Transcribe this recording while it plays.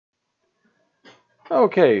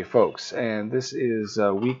Okay, folks, and this is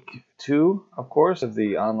week 2, of course, of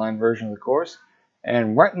the online version of the course.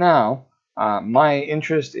 And right now, my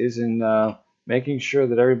interest is in making sure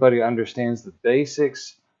that everybody understands the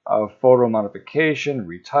basics of photo modification,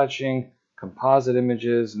 retouching, composite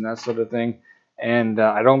images, and that sort of thing. And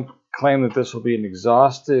I don't claim that this will be an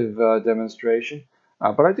exhaustive demonstration,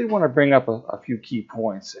 but I did want to bring up a few key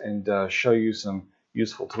points and show you some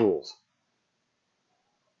useful tools.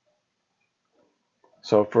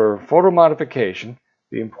 So for photo modification,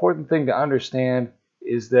 the important thing to understand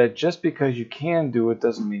is that just because you can do it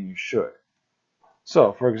doesn't mean you should.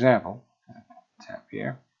 So for example, tap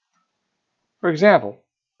here. For example,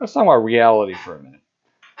 let's talk about reality for a minute.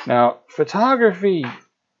 Now, photography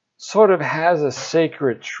sort of has a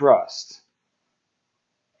sacred trust.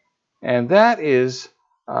 And that is,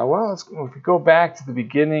 if we go back to the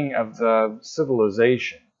beginning of the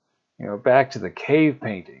civilization, back to the cave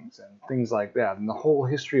paintings and things like that, and the whole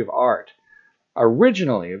history of art.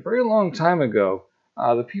 Originally, a very long time ago,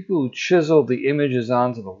 the people who chiseled the images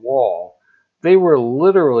onto the wall, they were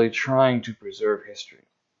literally trying to preserve history.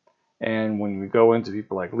 And when we go into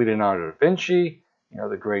people like Leonardo da Vinci,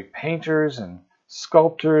 the great painters and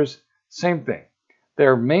sculptors, same thing.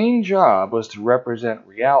 Their main job was to represent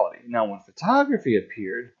reality. Now, when photography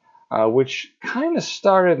appeared, which kind of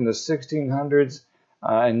started in the 1600s,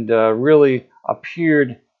 and really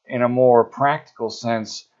appeared in a more practical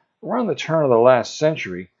sense around the turn of the last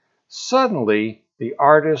century, suddenly the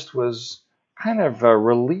artist was kind of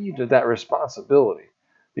relieved of that responsibility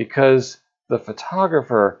because the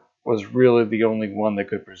photographer was really the only one that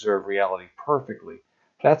could preserve reality perfectly.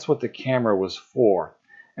 That's what the camera was for.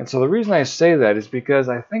 And so the reason I say that is because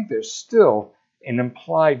I think there's still an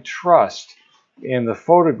implied trust in the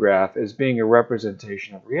photograph as being a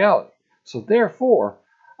representation of reality. So therefore,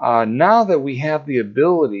 now that we have the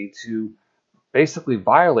ability to basically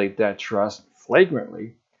violate that trust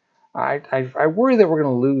flagrantly, I worry that we're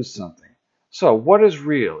going to lose something. So what is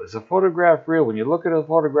real? Is a photograph real? When you look at a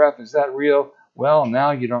photograph, is that real? Well,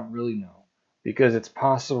 now you don't really know because it's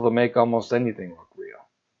possible to make almost anything look real.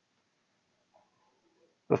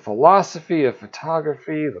 The philosophy of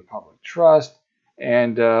photography, the public trust,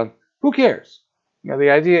 and who cares?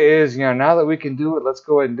 The idea is, now that we can do it, let's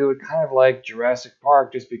go ahead and do it kind of like Jurassic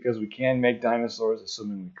Park. Just because we can make dinosaurs,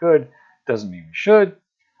 assuming we could, doesn't mean we should.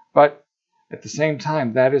 But at the same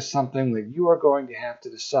time, that is something that you are going to have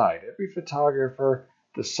to decide. Every photographer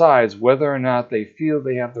decides whether or not they feel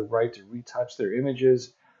they have the right to retouch their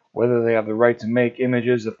images, whether they have the right to make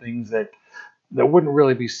images of things that wouldn't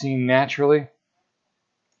really be seen naturally.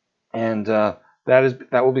 And that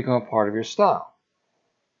will become a part of your style.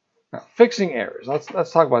 Now, fixing errors.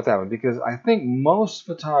 Let's talk about that one because I think most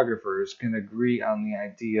photographers can agree on the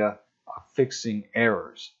idea of fixing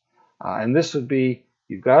errors. And this would be,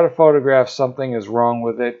 you've got a photograph, something is wrong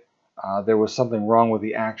with it. There was something wrong with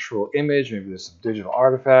the actual image. Maybe there's some digital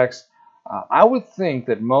artifacts. I would think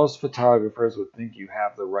that most photographers would think you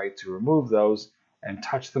have the right to remove those and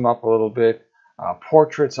touch them up a little bit.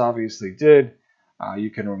 Portraits obviously did.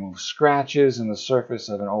 You can remove scratches in the surface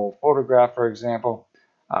of an old photograph, for example.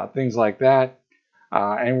 Things like that.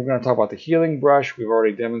 And we're going to talk about the healing brush. We've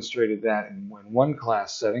already demonstrated that in one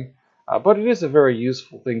class setting. But it is a very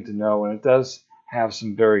useful thing to know, and it does have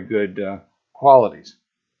some very good qualities.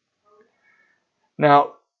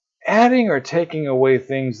 Now, adding or taking away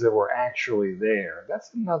things that were actually there,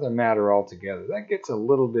 that's another matter altogether. That gets a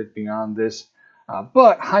little bit beyond this.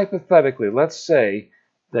 But hypothetically, let's say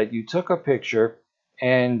that you took a picture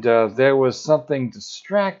and there was something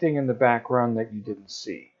distracting in the background that you didn't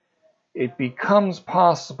see. It becomes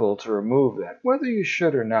possible to remove that, whether you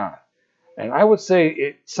should or not. And I would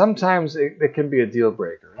say sometimes it can be a deal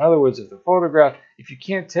breaker. In other words, if you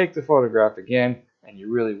can't take the photograph again and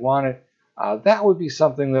you really want it, that would be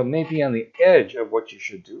something that may be on the edge of what you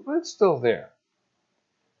should do, but it's still there.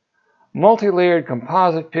 Multi-layered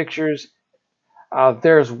composite pictures.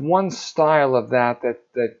 There's one style of that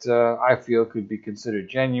I feel could be considered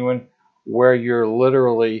genuine, where you're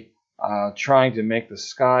literally trying to make the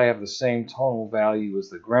sky have the same tonal value as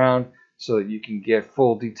the ground so that you can get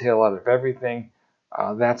full detail out of everything.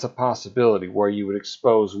 That's a possibility where you would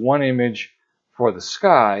expose one image for the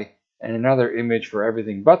sky and another image for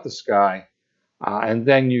everything but the sky, and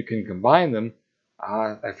then you can combine them.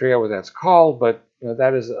 I forget what that's called, but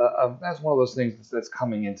that's one of those things that's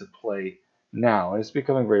coming into play now, and it's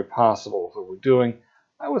becoming very possible what we're doing.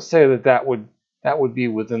 I would say that would be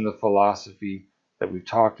within the philosophy that we've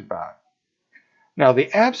talked about. Now,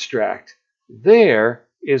 the abstract there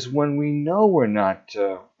is when we know we're not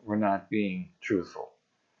being truthful.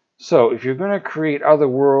 So if you're going to create other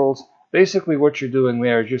worlds, Basically what you're doing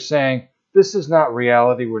there is you're saying, this is not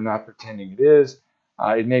reality, we're not pretending it is.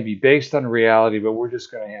 It may be based on reality, but we're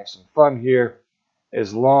just going to have some fun here.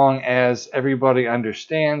 As long as everybody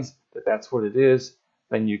understands that that's what it is,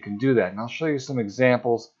 then you can do that. And I'll show you some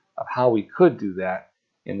examples of how we could do that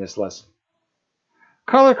in this lesson.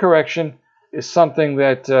 Color correction is something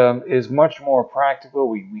that is much more practical.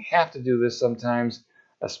 We have to do this sometimes,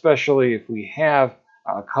 especially if we have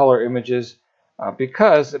color images,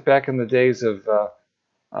 because back in the days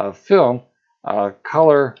of film,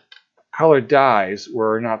 color dyes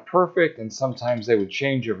were not perfect, and sometimes they would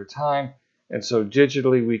change over time. And so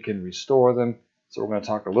digitally we can restore them. So we're going to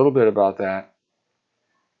talk a little bit about that.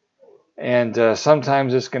 And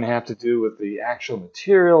sometimes this can have to do with the actual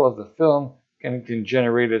material of the film, can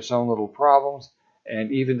generate its own little problems,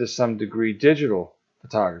 and even to some degree digital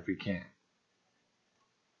photography can.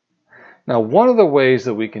 Now, one of the ways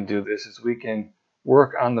that we can do this is we can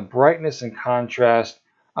work on the brightness and contrast,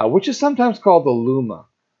 which is sometimes called the luma.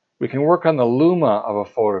 We can work on the luma of a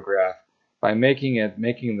photograph by making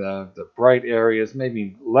the bright areas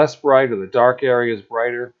maybe less bright or the dark areas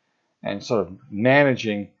brighter, and sort of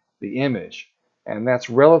managing the image. And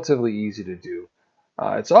that's relatively easy to do.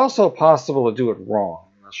 It's also possible to do it wrong.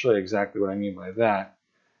 I'll show you exactly what I mean by that.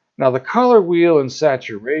 Now, the color wheel and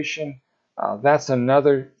saturation, that's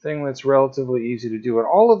another thing that's relatively easy to do. And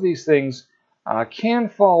all of these things can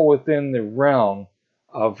fall within the realm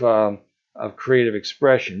of creative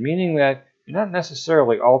expression, meaning that you're not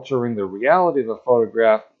necessarily altering the reality of a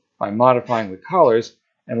photograph by modifying the colors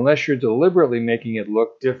unless you're deliberately making it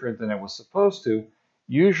look different than it was supposed to.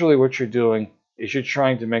 Usually what you're doing is you're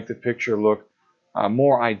trying to make the picture look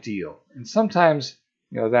more ideal. And sometimes,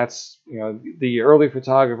 that's, the early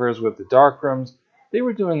photographers with the darkrooms, they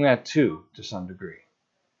were doing that too, to some degree.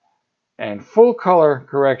 And full color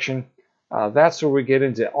correction, that's where we get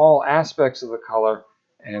into all aspects of the color,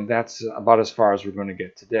 and that's about as far as we're going to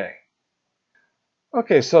get today.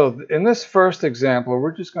 Okay, so in this first example,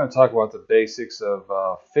 we're just going to talk about the basics of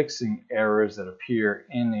fixing errors that appear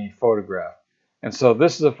in a photograph. And so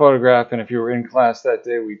this is a photograph, and if you were in class that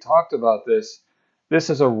day, we talked about this. This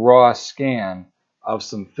is a raw scan of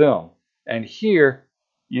some film. And here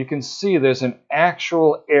you can see there's an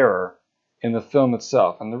actual error in the film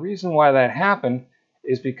itself. And the reason why that happened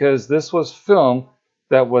is because this was film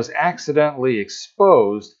that was accidentally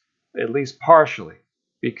exposed, at least partially,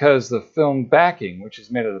 because the film backing, which is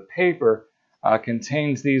made of the paper,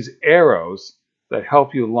 contains these arrows that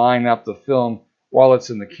help you line up the film while it's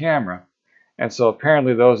in the camera. And so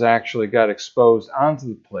apparently those actually got exposed onto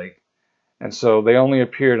the plate. And so they only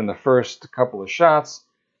appeared in the first couple of shots,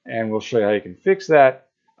 and we'll show you how you can fix that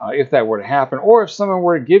if that were to happen. Or if someone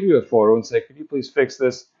were to give you a photo and say, could you please fix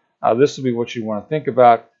this? This would be what you want to think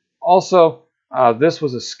about. Also, this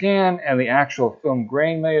was a scan, and the actual film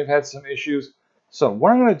grain may have had some issues. So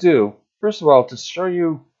what I'm going to do, first of all, to show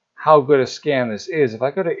you how good a scan this is, if I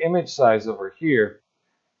go to image size over here,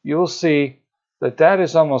 you will see that that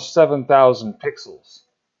is almost 7,000 pixels.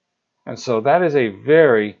 And so that is a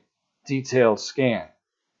very detailed scan.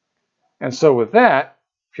 And so with that,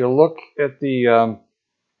 if you look at the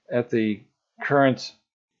current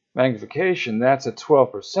magnification, that's at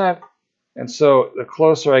 12%. And so the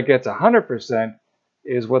closer I get to 100%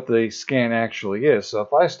 is what the scan actually is. So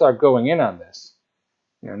if I start going in on this,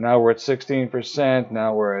 now we're at 16%,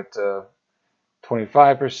 now we're at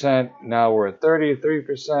 25%, now we're at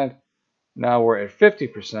 33%, now we're at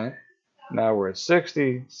 50%, now we're at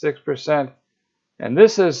 66%, and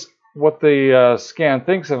this is what the scan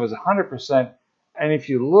thinks of as 100%. And if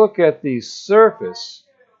you look at the surface,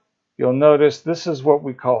 you'll notice this is what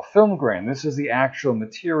we call film grain. This is the actual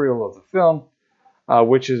material of the film,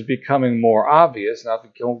 which is becoming more obvious. Now,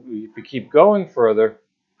 if you keep going further,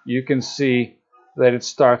 you can see that it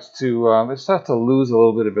starts to lose a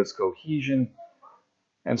little bit of its cohesion.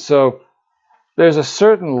 And so there's a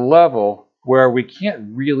certain level where we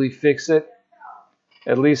can't really fix it,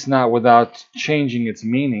 at least not without changing its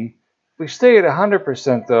meaning. If we stay at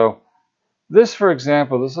 100% though, this, for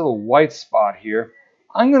example, this little white spot here,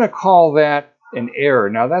 I'm going to call that an error.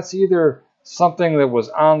 Now that's either something that was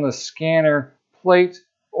on the scanner plate,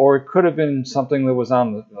 or it could have been something that was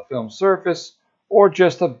on the film surface, or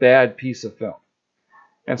just a bad piece of film.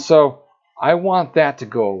 And so I want that to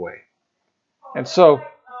go away. And so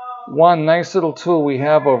one nice little tool we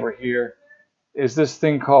have over here is this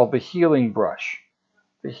thing called the healing brush.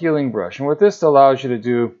 The healing brush. And what this allows you to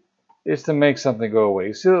do is to make something go away.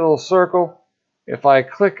 You see the little circle? If I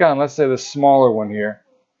click on, let's say the smaller one here,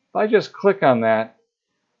 if I just click on that,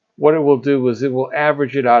 what it will do is it will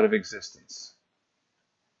average it out of existence.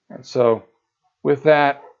 And so with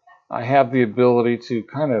that, I have the ability to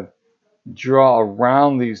kind of draw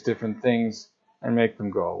around these different things and make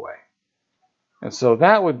them go away. And so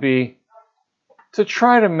that would be to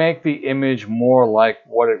try to make the image more like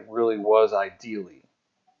what it really was ideally.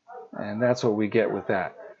 And that's what we get with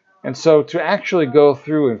that. And so to actually go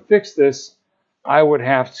through and fix this, I would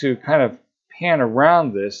have to kind of pan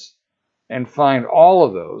around this and find all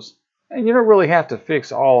of those. And you don't really have to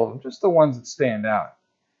fix all of them, just the ones that stand out.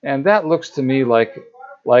 And that looks to me like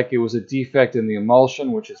it was a defect in the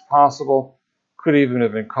emulsion, which is possible. Could even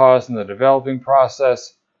have been caused in the developing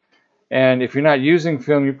process. And if you're not using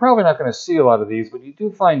film, you're probably not going to see a lot of these, but you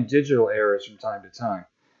do find digital errors from time to time.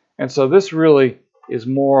 And so this really is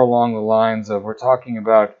more along the lines of we're talking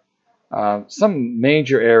about some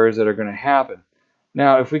major errors that are going to happen.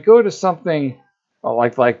 Now, if we go to something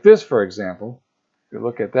like this, for example, if you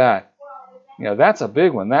look at that, that's a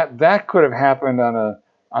big one. That could have happened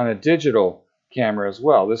on a digital camera as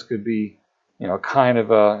well. This could be, kind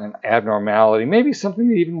of an abnormality, maybe something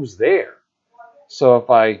that even was there. So if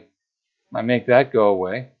I make that go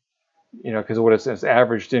away, because what it's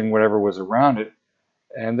averaged in whatever was around it,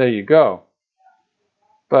 and there you go.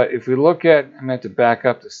 But if we look at, I'm going to have to back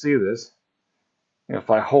up to see this. If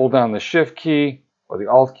I hold down the Shift key, or the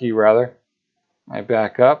Alt key rather, I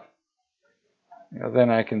back up, then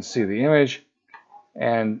I can see the image.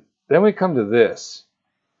 And then we come to this.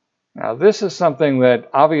 Now this is something that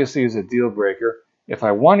obviously is a deal breaker. If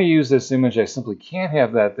I want to use this image, I simply can't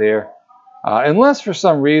have that there. Unless for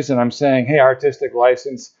some reason I'm saying, hey, artistic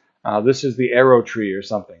license, this is the arrow tree or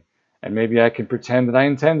something. And maybe I can pretend that I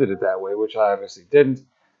intended it that way, which I obviously didn't.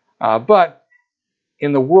 But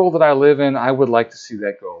in the world that I live in, I would like to see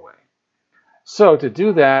that go away. So to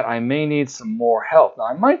do that, I may need some more help. Now,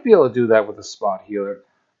 I might be able to do that with a spot healer,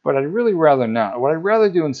 but I'd really rather not. What I'd rather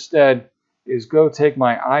do instead is go take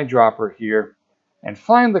my eyedropper here and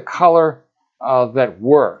find the color that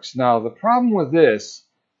works. Now, the problem with this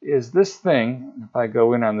is this thing, if I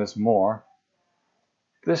go in on this more,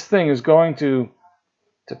 this thing is going to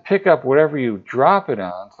pick up whatever you drop it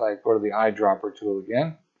on. So I go to the eyedropper tool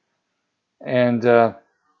again. And the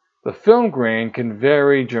film grain can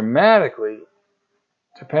vary dramatically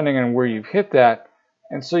depending on where you've hit that.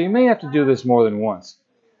 And so you may have to do this more than once.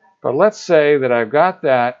 But let's say that I've got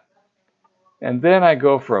that, and then I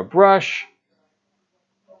go for a brush.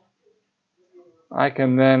 I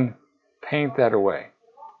can then paint that away.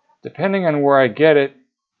 Depending on where I get it,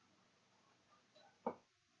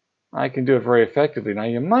 I can do it very effectively. Now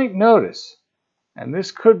you might notice, and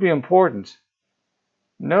this could be important,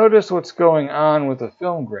 notice what's going on with the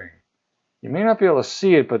film grain. You may not be able to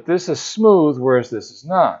see it, but this is smooth, whereas this is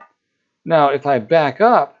not. Now, if I back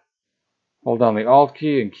up, hold down the Alt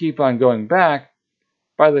key and keep on going back,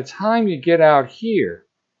 by the time you get out here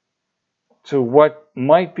to what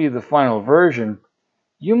might be the final version,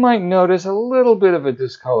 you might notice a little bit of a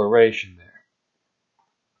discoloration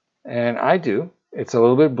there. And I do. It's a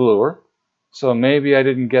little bit bluer, so maybe I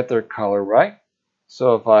didn't get their color right.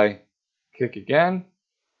 So if I click again,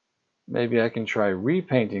 maybe I can try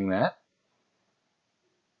repainting that.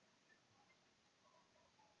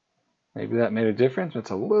 Maybe that made a difference. It's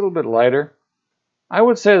a little bit lighter. I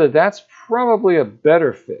would say that that's probably a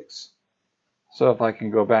better fix. So if I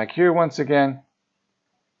can go back here once again,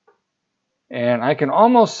 and I can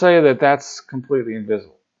almost say that that's completely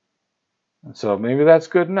invisible. And so maybe that's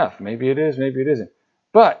good enough. Maybe it is, maybe it isn't.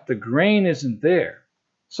 But the grain isn't there.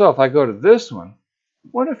 So if I go to this one,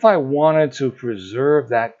 what if I wanted to preserve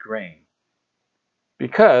that grain?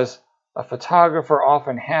 Because a photographer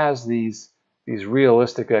often has these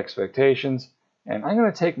realistic expectations, and I'm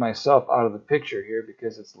going to take myself out of the picture here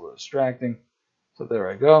because it's a little distracting. So there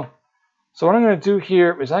I go. So what I'm going to do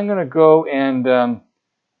here is I'm going to go and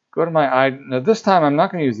go to my eye. Now this time I'm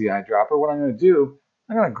not going to use the eyedropper. What I'm going to do,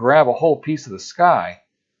 I'm going to grab a whole piece of the sky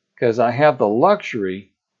because I have the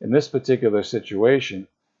luxury in this particular situation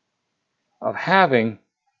of having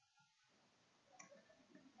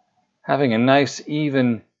a nice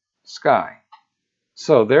even sky.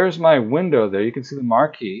 So there's my window there. You can see the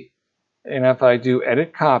marquee. And if I do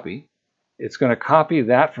edit copy, it's going to copy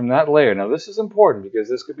that from that layer. Now this is important because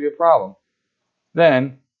this could be a problem.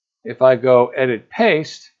 Then if I go edit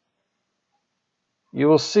paste, you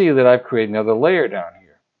will see that I've created another layer down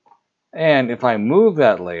here. And if I move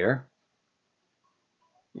that layer,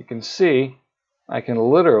 you can see I can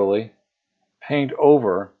literally paint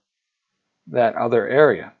over that other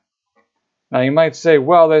area. Now you might say,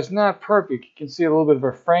 well, that's not perfect. You can see a little bit of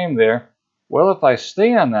a frame there. Well, if I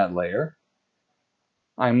stay on that layer,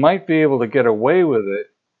 I might be able to get away with it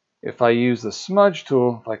if I use the smudge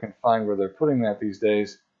tool, if I can find where they're putting that these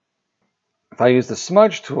days. If I use the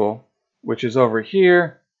smudge tool, which is over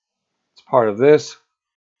here, it's part of this.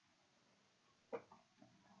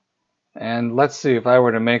 And let's see if I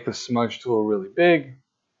were to make the smudge tool really big.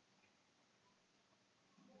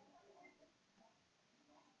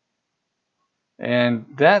 And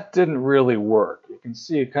that didn't really work. You can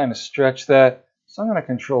see it kind of stretched that. So I'm going to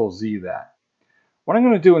Control Z that. What I'm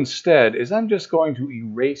going to do instead is I'm just going to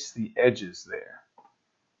erase the edges there.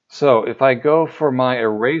 So if I go for my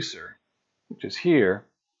eraser, which is here,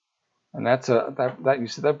 and that's you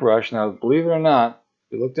see that brush. Now, believe it or not,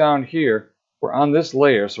 if you look down here, we're on this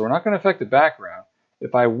layer, so we're not going to affect the background.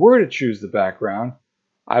 If I were to choose the background,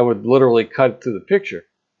 I would literally cut through the picture.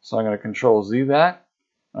 So I'm going to Control Z that.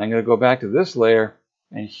 And I'm going to go back to this layer,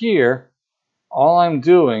 and here, all I'm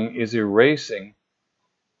doing is erasing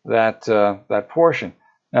that portion.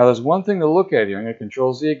 Now, there's one thing to look at here. I'm going to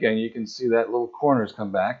Control Z again. You can see that little corners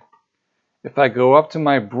come back. If I go up to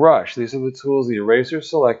my brush, these are the tools, the eraser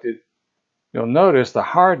selected, you'll notice the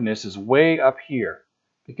hardness is way up here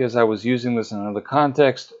because I was using this in another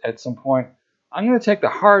context at some point. I'm going to take the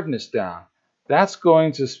hardness down. That's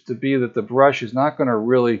going to be that the brush is not going to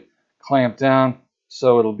really clamp down,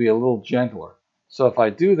 so it'll be a little gentler. So if I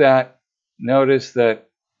do that, notice that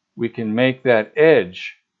we can make that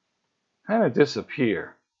edge kind of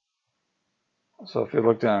disappear. So if you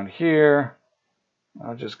look down here,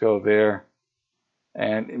 I'll just go there.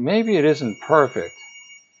 And maybe it isn't perfect,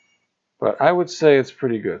 but I would say it's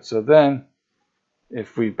pretty good. So then,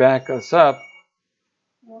 if we back us up,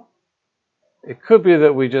 it could be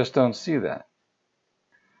that we just don't see that.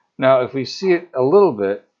 Now, if we see it a little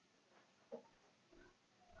bit,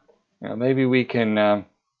 maybe we can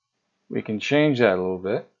change that a little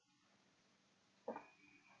bit.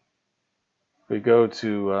 We go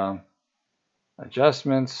to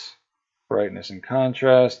Adjustments, Brightness and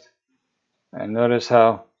Contrast, and notice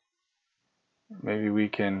how maybe we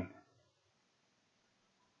can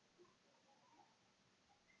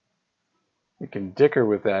dicker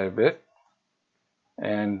with that a bit,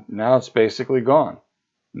 and now it's basically gone.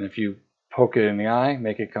 And if you poke it in the eye,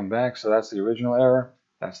 make it come back. So that's the original error.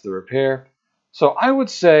 That's the repair. So I would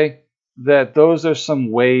say that those are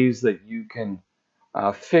some ways that you can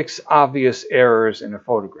fix obvious errors in a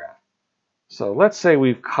photograph. So let's say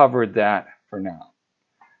we've covered that for now.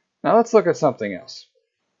 Now let's look at something else.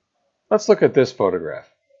 Let's look at this photograph.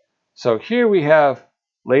 So here we have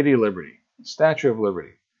Lady Liberty, Statue of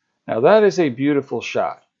Liberty. Now that is a beautiful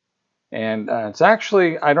shot. And it's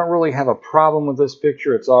actually, I don't really have a problem with this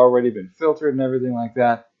picture. It's already been filtered and everything like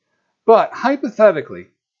that. But hypothetically,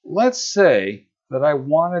 let's say that I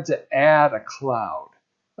wanted to add a cloud.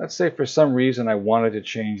 Let's say for some reason I wanted to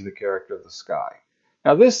change the character of the sky.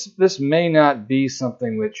 Now this may not be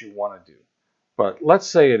something that you want to do, but let's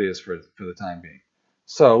say it is for the time being.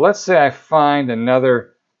 So let's say I find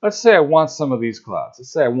another, let's say I want some of these clouds.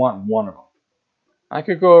 Let's say I want one of them. I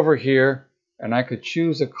could go over here and I could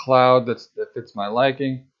choose a cloud that fits my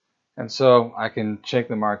liking. And so I can take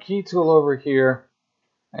the marquee tool over here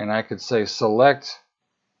and I could say select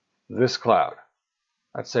this cloud.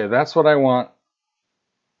 I'd say that's what I want.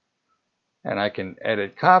 And I can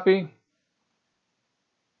edit copy.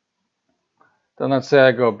 Then let's say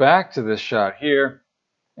I go back to this shot here,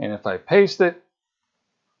 and if I paste it,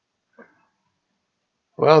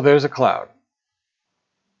 well, there's a cloud.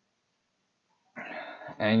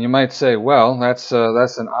 And you might say, well, that's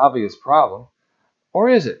an obvious problem. Or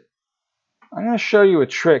is it? I'm going to show you a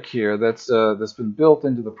trick here that's been built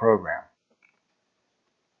into the program.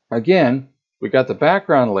 Again, we got the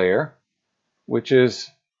background layer, which is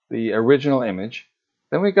the original image.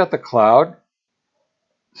 Then we got the cloud.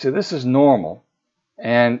 See, this is normal.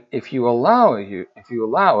 And if you allow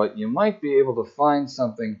it, you might be able to find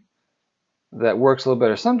something that works a little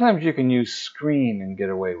better. Sometimes you can use screen and get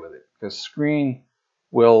away with it, because screen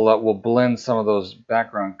will blend some of those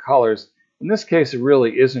background colors. In this case, it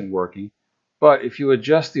really isn't working. But if you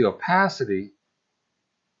adjust the opacity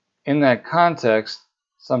in that context,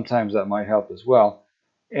 sometimes that might help as well.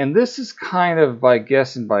 And this is kind of by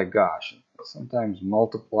guess and by gosh. Sometimes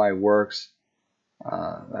multiply works.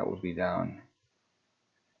 That would be down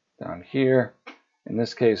here. In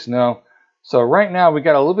this case, no. So right now we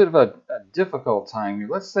got a little bit of a difficult time here.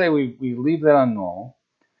 Let's say we leave that on normal.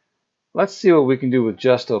 Let's see what we can do with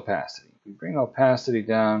just opacity. If we bring opacity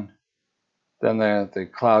down, then the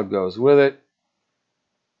cloud goes with it.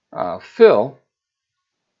 Fill,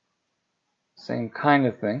 same kind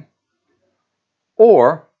of thing.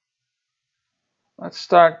 Or let's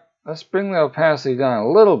bring the opacity down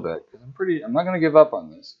a little bit, because I'm not going to give up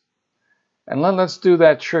on this. And let's do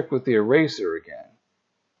that trick with the eraser again.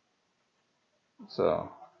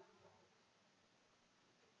 So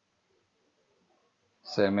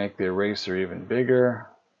Say I make the eraser even bigger.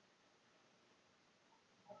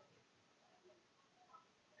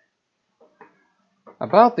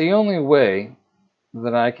 About the only way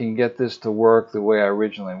that I can get this to work the way I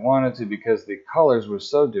originally wanted to, because the colors were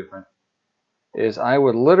so different, is I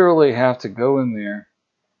would literally have to go in there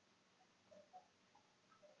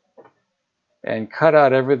and cut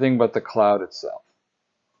out everything but the cloud itself.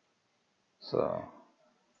 So,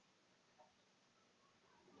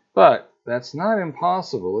 but that's not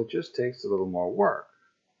impossible, it just takes a little more work.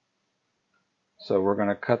 So we're going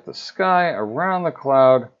to cut the sky around the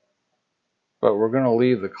cloud, but we're going to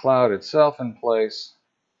leave the cloud itself in place.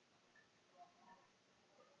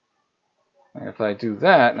 And if I do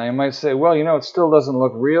that, and I might say, well, you know, it still doesn't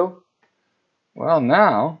look real. Well,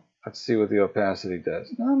 now, let's see what the opacity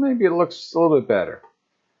does. Now, maybe it looks a little bit better.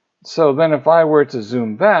 So then if I were to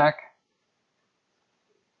zoom back,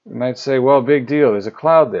 you might say, well, big deal, there's a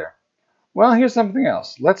cloud there. Well, here's something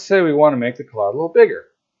else. Let's say we want to make the cloud a little bigger.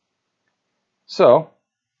 So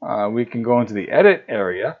we can go into the edit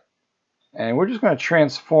area, and we're just going to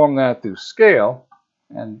transform that through scale.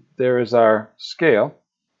 And there is our scale.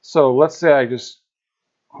 So let's say I just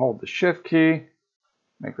hold the shift key,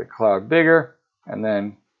 make the cloud bigger, and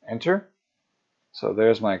then enter. So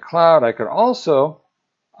there's my cloud. I could also,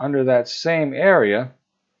 under that same area,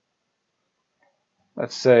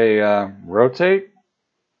 let's say rotate.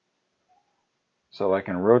 So I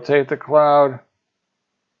can rotate the cloud,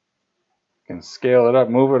 can scale it up,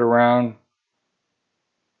 move it around,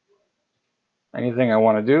 anything I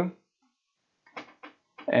want to do.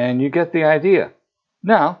 And you get the idea.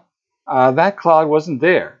 Now, that cloud wasn't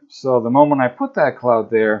there. So the moment I put that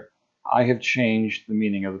cloud there, I have changed the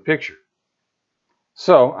meaning of the picture.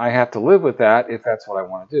 So I have to live with that if that's what I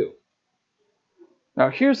want to do. Now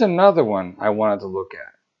here's another one I wanted to look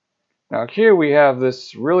at. Now here we have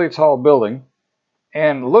this really tall building,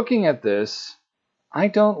 and looking at this, I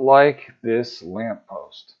don't like this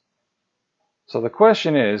lamppost. So the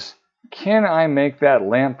question is, can I make that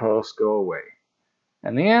lamppost go away?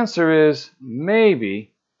 And the answer is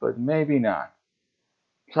maybe, but maybe not.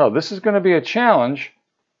 So this is going to be a challenge,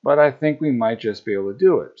 but I think we might just be able to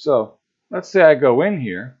do it. So let's say I go in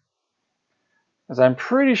here, as I'm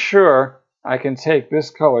pretty sure I can take this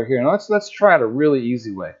color here. Now let's try it a really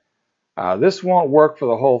easy way. This won't work for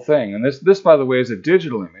the whole thing. And this, by the way, is a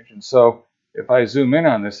digital image. And so if I zoom in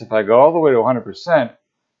on this, if I go all the way to 100%,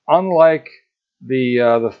 unlike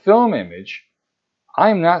the film image,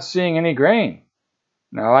 I'm not seeing any grain.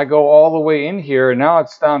 Now I go all the way in here, and now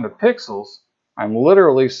it's down to pixels. I'm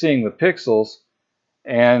literally seeing the pixels,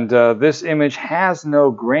 and this image has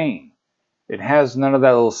no grain. It has none of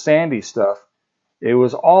that little sandy stuff. It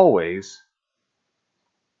was always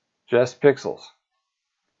just pixels.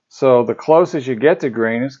 So the closest you get to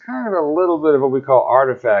grain is kind of a little bit of what we call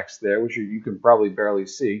artifacts there, which you can probably barely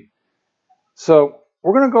see. So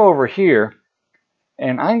we're going to go over here,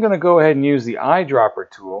 and I'm going to go ahead and use the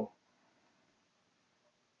eyedropper tool.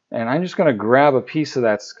 And I'm just going to grab a piece of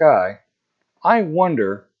that sky. I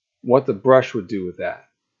wonder what the brush would do with that.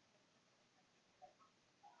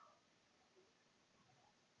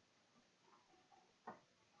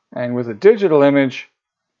 And with a digital image,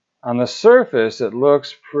 on the surface, it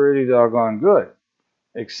looks pretty doggone good.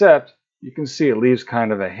 Except, you can see it leaves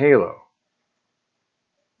kind of a halo.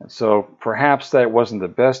 And so, perhaps that wasn't the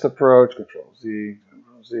best approach. Control Z,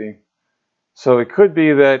 Control Z. So it could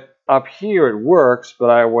be that up here it works,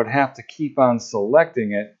 but I would have to keep on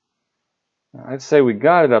selecting it. I'd say we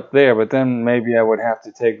got it up there, but then maybe I would have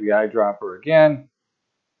to take the eyedropper again.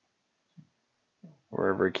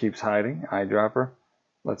 Wherever it keeps hiding, eyedropper.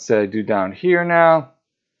 Let's say I do down here now,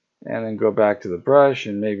 and then go back to the brush,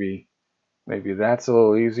 and maybe that's a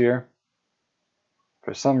little easier.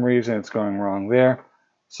 For some reason it's going wrong there.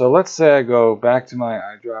 So let's say I go back to my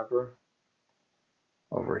eyedropper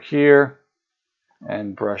over here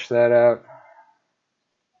and brush that out.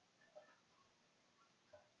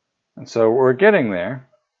 And so we're getting there.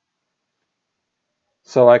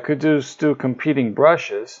 So I could just do competing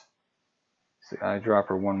brushes. The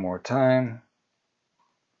eyedropper one more time.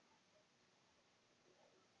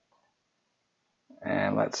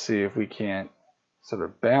 And let's see if we can't sort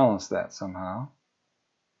of balance that somehow.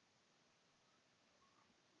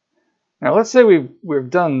 Now let's say we've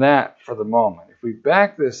done that for the moment. If we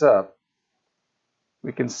back this up,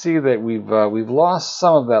 we can see that we've lost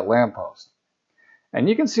some of that lamppost. And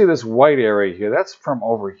you can see this white area here. That's from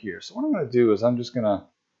over here. So what I'm going to do is I'm just going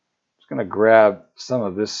to grab some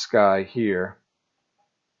of this sky here.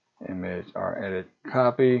 Image or edit,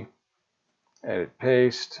 copy, edit,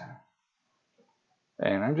 paste,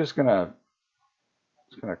 and I'm just going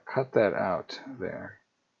to cut that out there.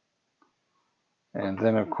 And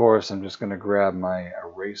then, of course, I'm just going to grab my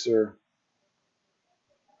eraser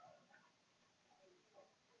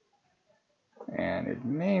and it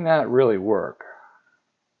may not really work.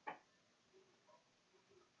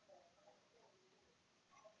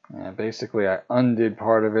 And basically, I undid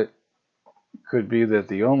part of it. Could be that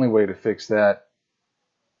the only way to fix that,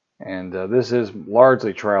 and this is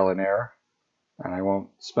largely trial and error, and I won't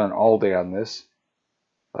spend all day on this.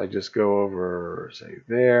 I just go over, say,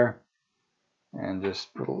 there, and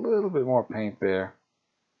just put a little bit more paint there.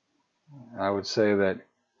 I would say that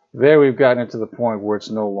there we've gotten it to the point where it's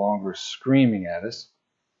no longer screaming at us.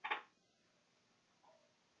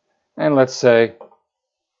 And let's say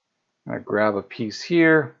I'm going to grab a piece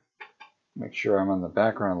here, make sure I'm on the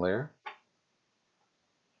background layer.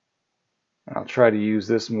 And I'll try to use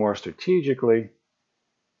this more strategically.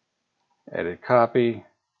 Edit copy,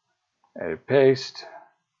 edit paste.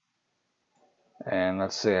 And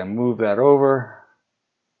let's say I move that over.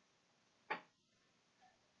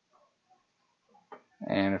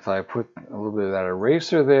 And if I put a little bit of that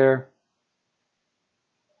eraser there,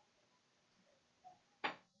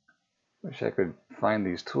 wish I could find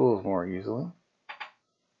these tools more easily.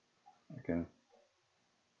 I can,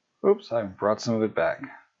 oops, I brought some of it back.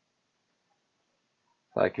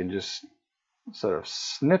 I can just sort of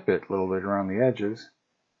snip it a little bit around the edges.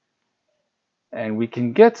 And we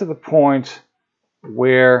can get to the point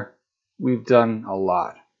where we've done a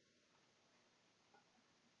lot.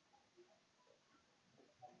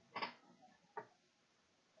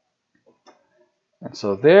 And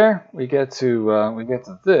so there we get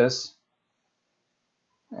to this,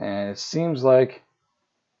 and it seems like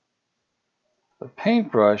the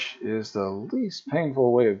paintbrush is the least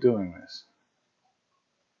painful way of doing this.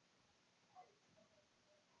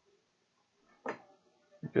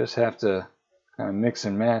 You just have to kind of mix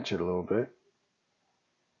and match it a little bit.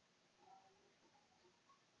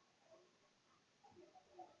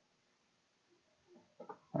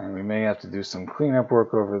 And we may have to do some cleanup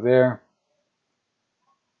work over there.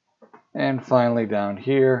 And finally down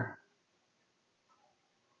here,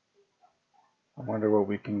 I wonder what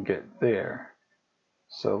we can get there.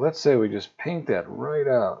 So let's say we just paint that right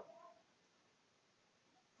out.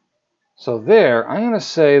 So there, I'm going to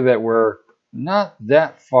say that we're not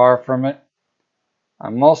that far from it.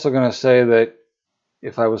 I'm also going to say that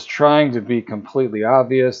if I was trying to be completely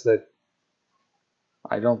obvious, that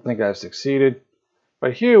I don't think I've succeeded.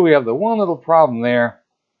 But here we have the one little problem there,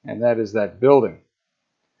 and that is that building.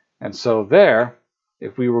 And so there,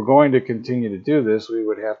 if we were going to continue to do this, we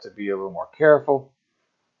would have to be a little more careful.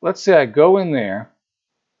 Let's say I go in there,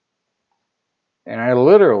 and I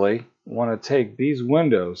literally want to take these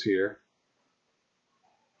windows here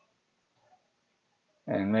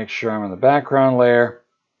and make sure I'm in the background layer,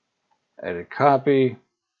 edit copy,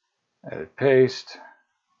 edit paste,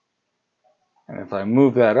 and if I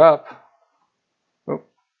move that up, oh,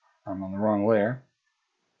 I'm on the wrong layer.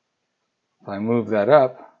 If I move that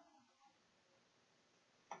up,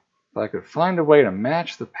 if I could find a way to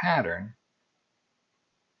match the pattern,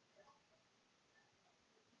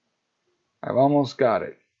 I've almost got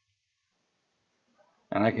it.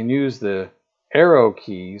 And I can use the arrow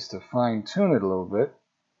keys to fine-tune it a little bit.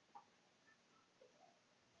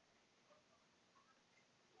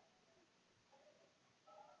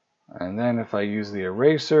 And then if I use the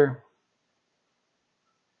eraser,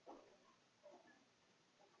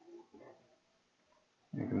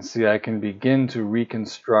 you can see I can begin to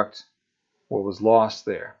reconstruct what was lost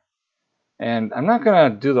there. And I'm not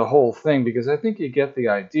going to do the whole thing because I think you get the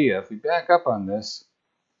idea. If we back up on this,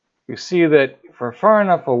 you see that if we're far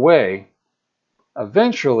enough away,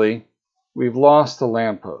 eventually we've lost the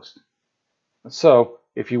lamppost. So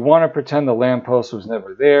if you want to pretend the lamppost was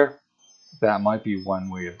never there, that might be one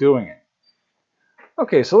way of doing it.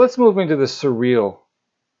 Okay, so let's move into the surreal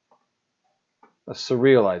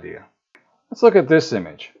idea. Let's look at this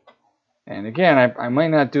image. And again, I might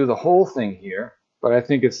not do the whole thing here, but I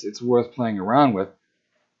think it's worth playing around with.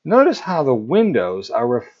 Notice how the windows are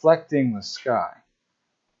reflecting the sky.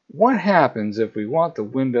 What happens if we want the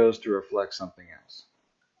windows to reflect something else?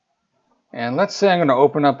 And let's say I'm going to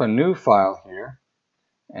open up a new file here,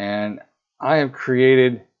 and I have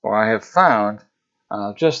created, or I have found,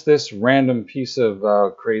 just this random piece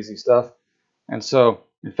of crazy stuff. And so,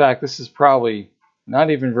 in fact, this is probably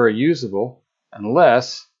not even very usable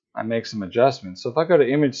unless I make some adjustments. So if I go to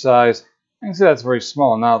image size, I can see that's very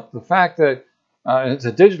small. Now, the fact that it's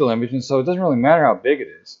a digital image, and so it doesn't really matter how big it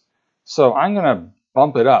is. So I'm going to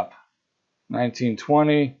bump it up,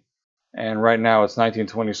 1920, and right now it's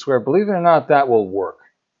 1920 square. Believe it or not, that will work.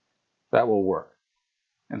 That will work.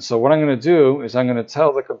 And so what I'm going to do is I'm going to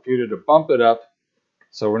tell the computer to bump it up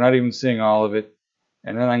So we're not even seeing all of it.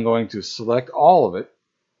 And then I'm going to select all of it,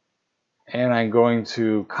 and I'm going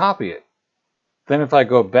to copy it. Then if I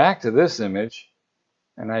go back to this image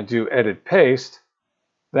and I do edit paste,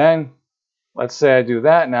 then let's say I do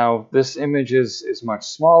that. Now this image is much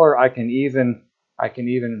smaller. I can even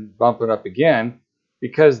bump it up again,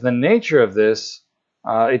 because the nature of this,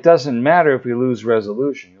 it doesn't matter if we lose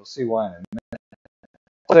resolution. You'll see why in a minute.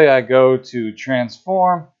 Let's say I go to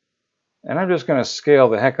transform, and I'm just going to scale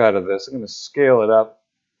the heck out of this. I'm going to scale it up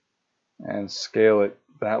and scale it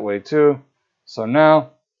that way too. So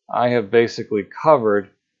now I have basically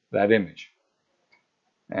covered that image.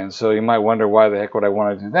 And so you might wonder, why the heck would I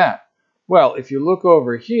want to do that? Well, if you look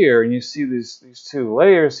over here and you see these two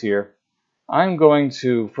layers here, I'm going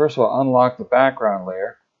to, first of all, unlock the background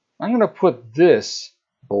layer. I'm going to put this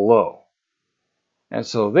below. And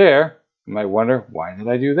so there, you might wonder, why did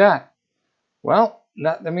I do that? Well,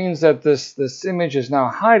 that means that this image is now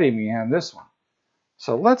hiding behind this one.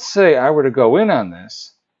 So let's say I were to go in on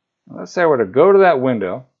this. Let's say I were to go to that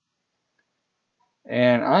window,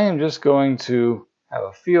 and I am just going to have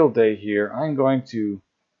a field day here. I'm going to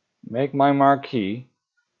make my marquee,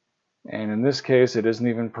 and in this case it isn't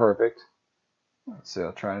even perfect. Let's see,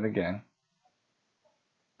 I'll try it again.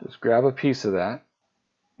 Just grab a piece of that.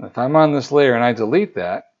 And if I'm on this layer and I delete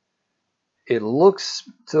that, it looks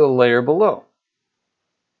to the layer below.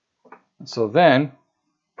 And so then,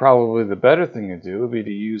 probably the better thing to do would be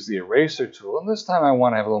to use the eraser tool, and this time I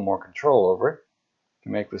want to have a little more control over it, to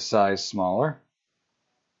make the size smaller.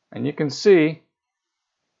 And you can see,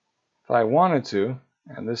 if I wanted to,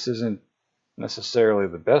 and this isn't necessarily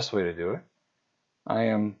the best way to do it, I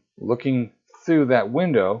am looking through that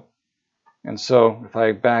window, and so if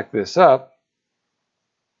I back this up,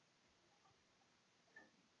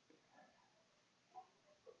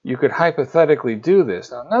 you could hypothetically do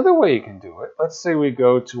this. Now, another way you can do it, let's say we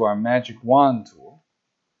go to our magic wand tool,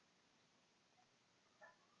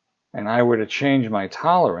 and I were to change my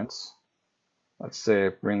tolerance. Let's say I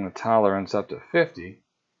bring the tolerance up to 50,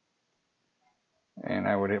 and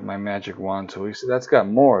I would hit my magic wand tool. You see, that's got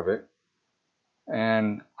more of it.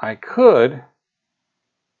 And I could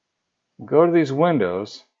go to these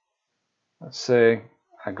windows. Let's say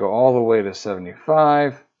I go all the way to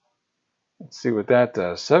 75. Let's see what that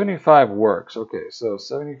does. 75 works. Okay, so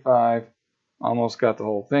 75, almost got the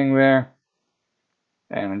whole thing there.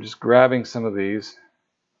 And I'm just grabbing some of these.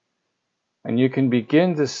 And you can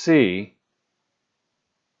begin to see,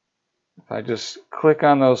 if I just click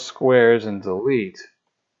on those squares and delete,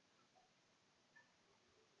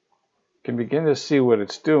 you can begin to see what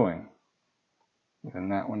it's doing.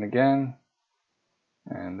 And that one again,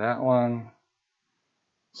 and that one.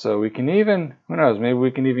 So we can even, who knows, maybe we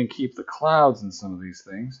can even keep the clouds in some of these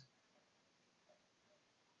things.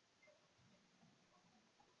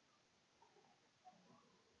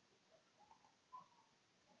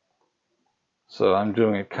 So I'm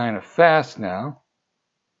doing it kind of fast now.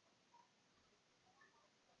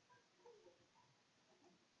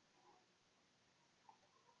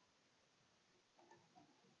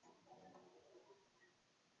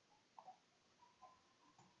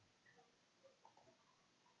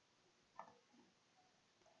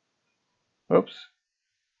 Oops.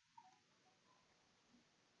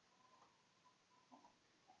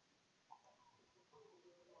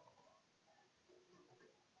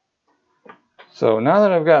 So now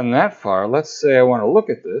that I've gotten that far, let's say I want to look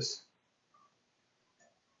at this.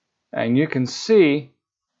 And you can see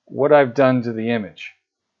what I've done to the image.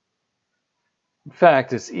 In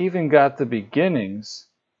fact, it's even got the beginnings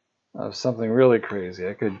of something really crazy.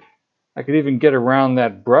 I could even get around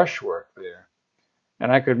that brushwork there.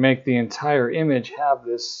 And I could make the entire image have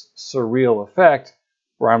this surreal effect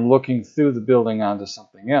where I'm looking through the building onto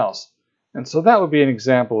something else. And so that would be an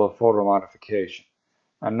example of photo modification.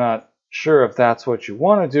 I'm not sure if that's what you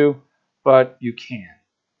want to do, but you can.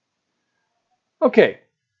 Okay,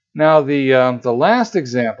 now the last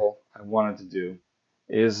example I wanted to do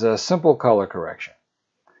is a simple color correction.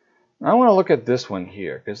 I want to look at this one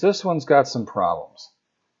here, because this one's got some problems.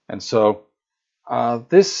 And so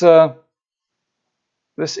this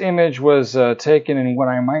image was taken in what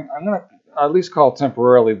I'm going to at least call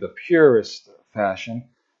temporarily the purest fashion,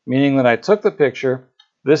 meaning that I took the picture,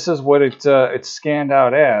 this is what it scanned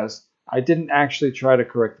out as. I didn't actually try to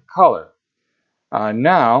correct the color.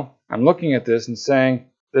 Now I'm looking at this and saying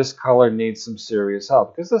this color needs some serious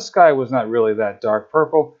help, because the sky was not really that dark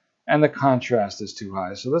purple and the contrast is too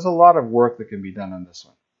high. So there's a lot of work that can be done on this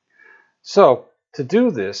one. So to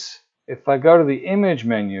do this, if I go to the image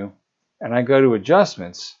menu and I go to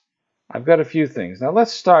adjustments, I've got a few things. Now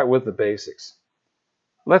let's start with the basics.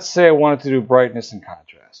 let's say I wanted to do brightness and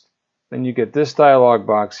contrast. Then you get this dialog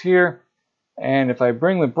box here, and if I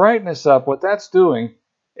bring the brightness up, what that's doing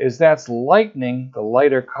is that's lightening the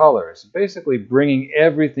lighter colors, basically bringing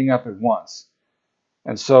everything up at once.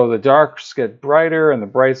 And so the darks get brighter and the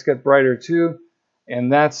brights get brighter too,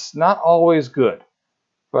 and that's not always good.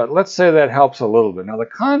 But let's say that helps a little bit. Now the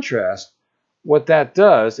contrast, what that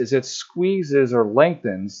does is it squeezes or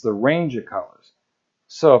lengthens the range of colors.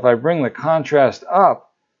 So if I bring the contrast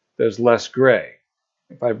up, there's less gray.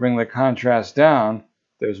 If I bring the contrast down,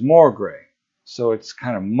 there's more gray. So it's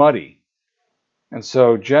kind of muddy. And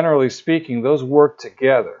so generally speaking, those work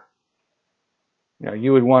together.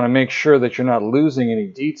 You would want to make sure that you're not losing any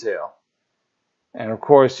detail. And of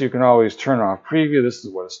course, you can always turn off preview. This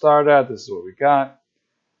is what it started at. This is what we got.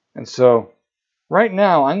 And so right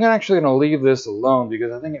now, I'm actually going to leave this alone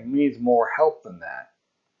because I think it needs more help than that.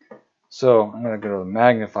 So I'm going to go to the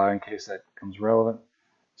magnifier in case that becomes relevant.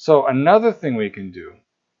 So another thing we can do,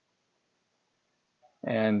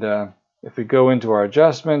 and if we go into our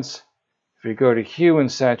adjustments, if we go to hue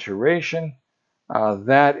and saturation,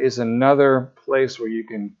 that is another place where you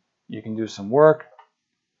can do some work.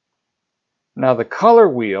 Now the color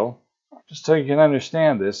wheel, just so you can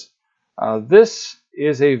understand this, this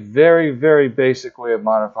is a very, very basic way of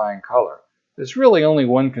modifying color. There's really only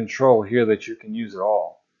one control here that you can use at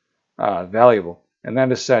all, valuable, and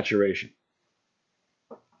that is saturation.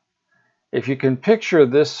 If you can picture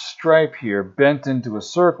this stripe here bent into a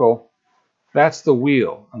circle, that's the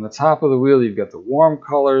wheel. On the top of the wheel, you've got the warm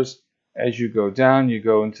colors. As you go down, you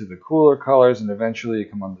go into the cooler colors, and eventually you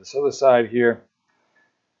come on this other side here.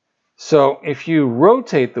 So if you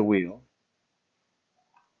rotate the wheel,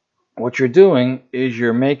 what you're doing is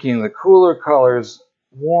you're making the cooler colors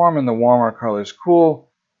warm and the warmer colors cool.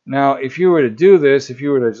 Now, if you were to do this, if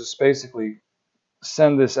you were to just basically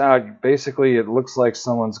send this out, basically it looks like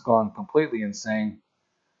someone's gone completely insane.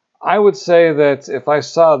 I would say that if I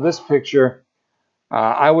saw this picture,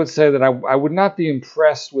 I would say that I would not be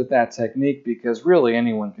impressed with that technique because really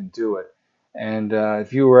anyone can do it. And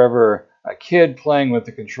if you were ever a kid playing with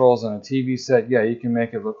the controls on a TV set, yeah, you can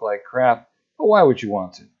make it look like crap, but why would you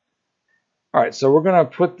want to? All right, so we're going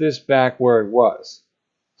to put this back where it was.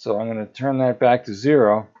 So I'm going to turn that back to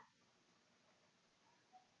 0.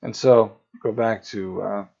 And so go back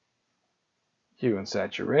to hue and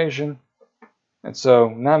saturation. And so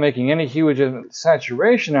not making any hue adjustment.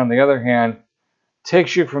 Saturation, on the other hand,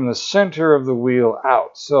 takes you from the center of the wheel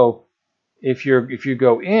out. So if you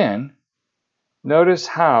go in, notice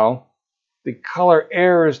how the color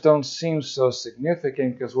errors don't seem so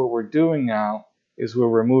significant because what we're doing now is we're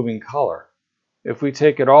removing color. If we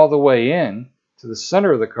take it all the way in to the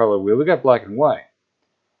center of the color wheel, we got black and white.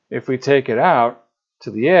 If we take it out to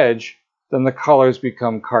the edge, then the colors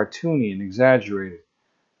become cartoony and exaggerated.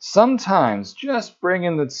 Sometimes just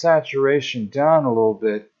bringing the saturation down a little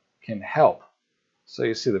bit can help. So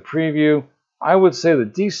you see the preview. I would say the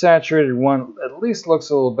desaturated one at least looks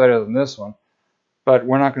a little better than this one, but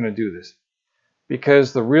we're not going to do this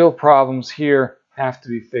because the real problems here have to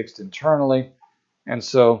be fixed internally, and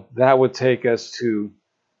so that would take us to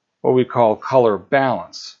what we call color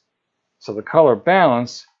balance. So the color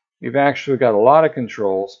balance, you've actually got a lot of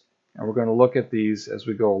controls, and we're going to look at these as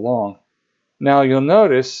we go along. Now you'll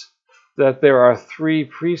notice that there are 3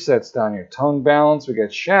 presets down here. Tone balance, we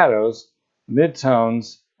got shadows,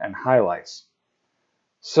 midtones, and highlights.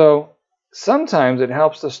 So sometimes it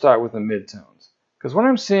helps to start with the midtones because what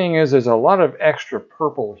I'm seeing is there's a lot of extra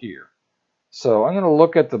purple here. So I'm going to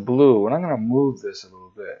look at the blue and I'm going to move this a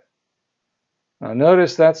little bit. Now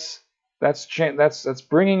notice that's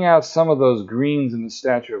bringing out some of those greens in the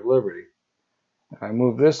Statue of Liberty. If I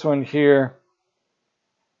move this one here,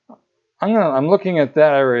 I'm looking at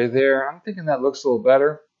that area there. I'm thinking that looks a little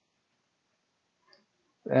better.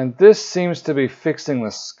 And this seems to be fixing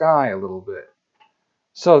the sky a little bit.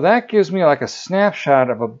 So that gives me like a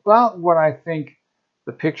snapshot of about what I think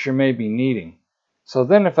the picture may be needing. So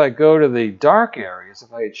then if I go to the dark areas,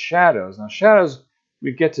 if I hit shadows, now shadows,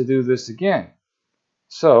 we get to do this again.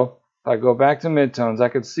 So if I go back to midtones, I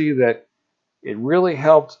could see that it really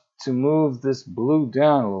helped to move this blue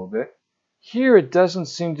down a little bit. Here it doesn't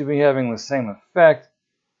seem to be having the same effect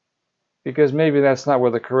because maybe that's not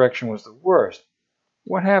where the correction was the worst.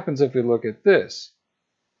 What happens if we look at this?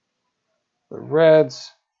 The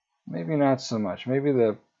reds, maybe not so much. Maybe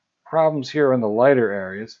the problems here are in the lighter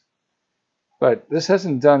areas. But this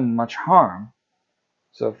hasn't done much harm.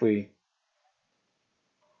 So if we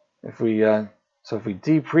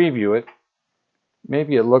de-preview it,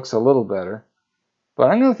 maybe it looks a little better. But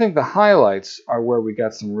I'm going to think the highlights are where we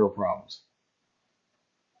got some real problems.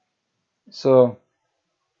 So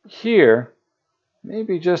here,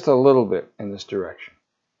 maybe just a little bit in this direction.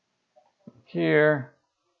 Here.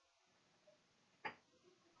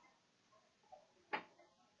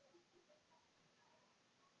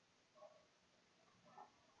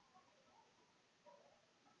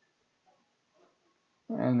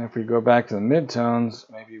 And if we go back to the midtones,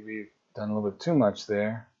 maybe we've done a little bit too much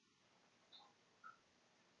there.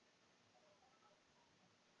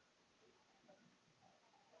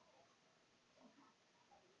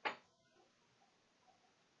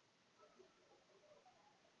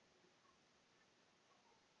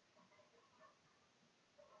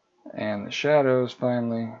 And the shadows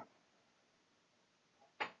finally.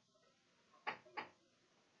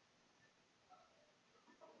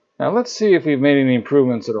 Now let's see if we've made any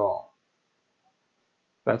improvements at all.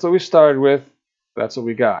 That's what we started with. That's what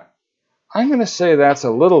we got. I'm going to say that's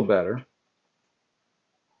a little better.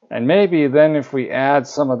 And maybe then if we add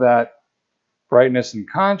some of that brightness and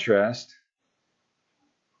contrast,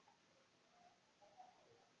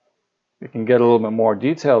 we can get a little bit more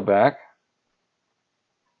detail back.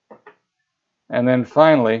 And then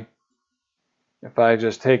finally, if I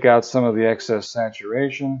just take out some of the excess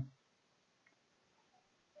saturation,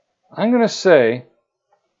 I'm going to say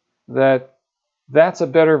that that's a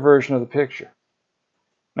better version of the picture.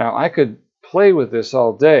 Now, I could play with this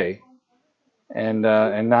all day and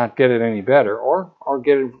not get it any better, or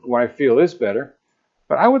get it what I feel is better.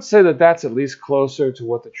 But I would say that that's at least closer to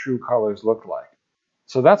what the true colors look like.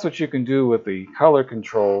 So that's what you can do with the color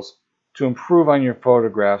controls to improve on your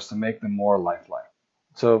photographs to make them more lifelike.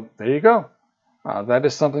 So there you go. That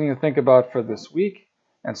is something to think about for this week.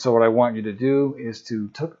 And so what I want you to do is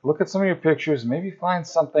to look at some of your pictures and maybe find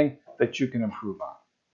something that you can improve on.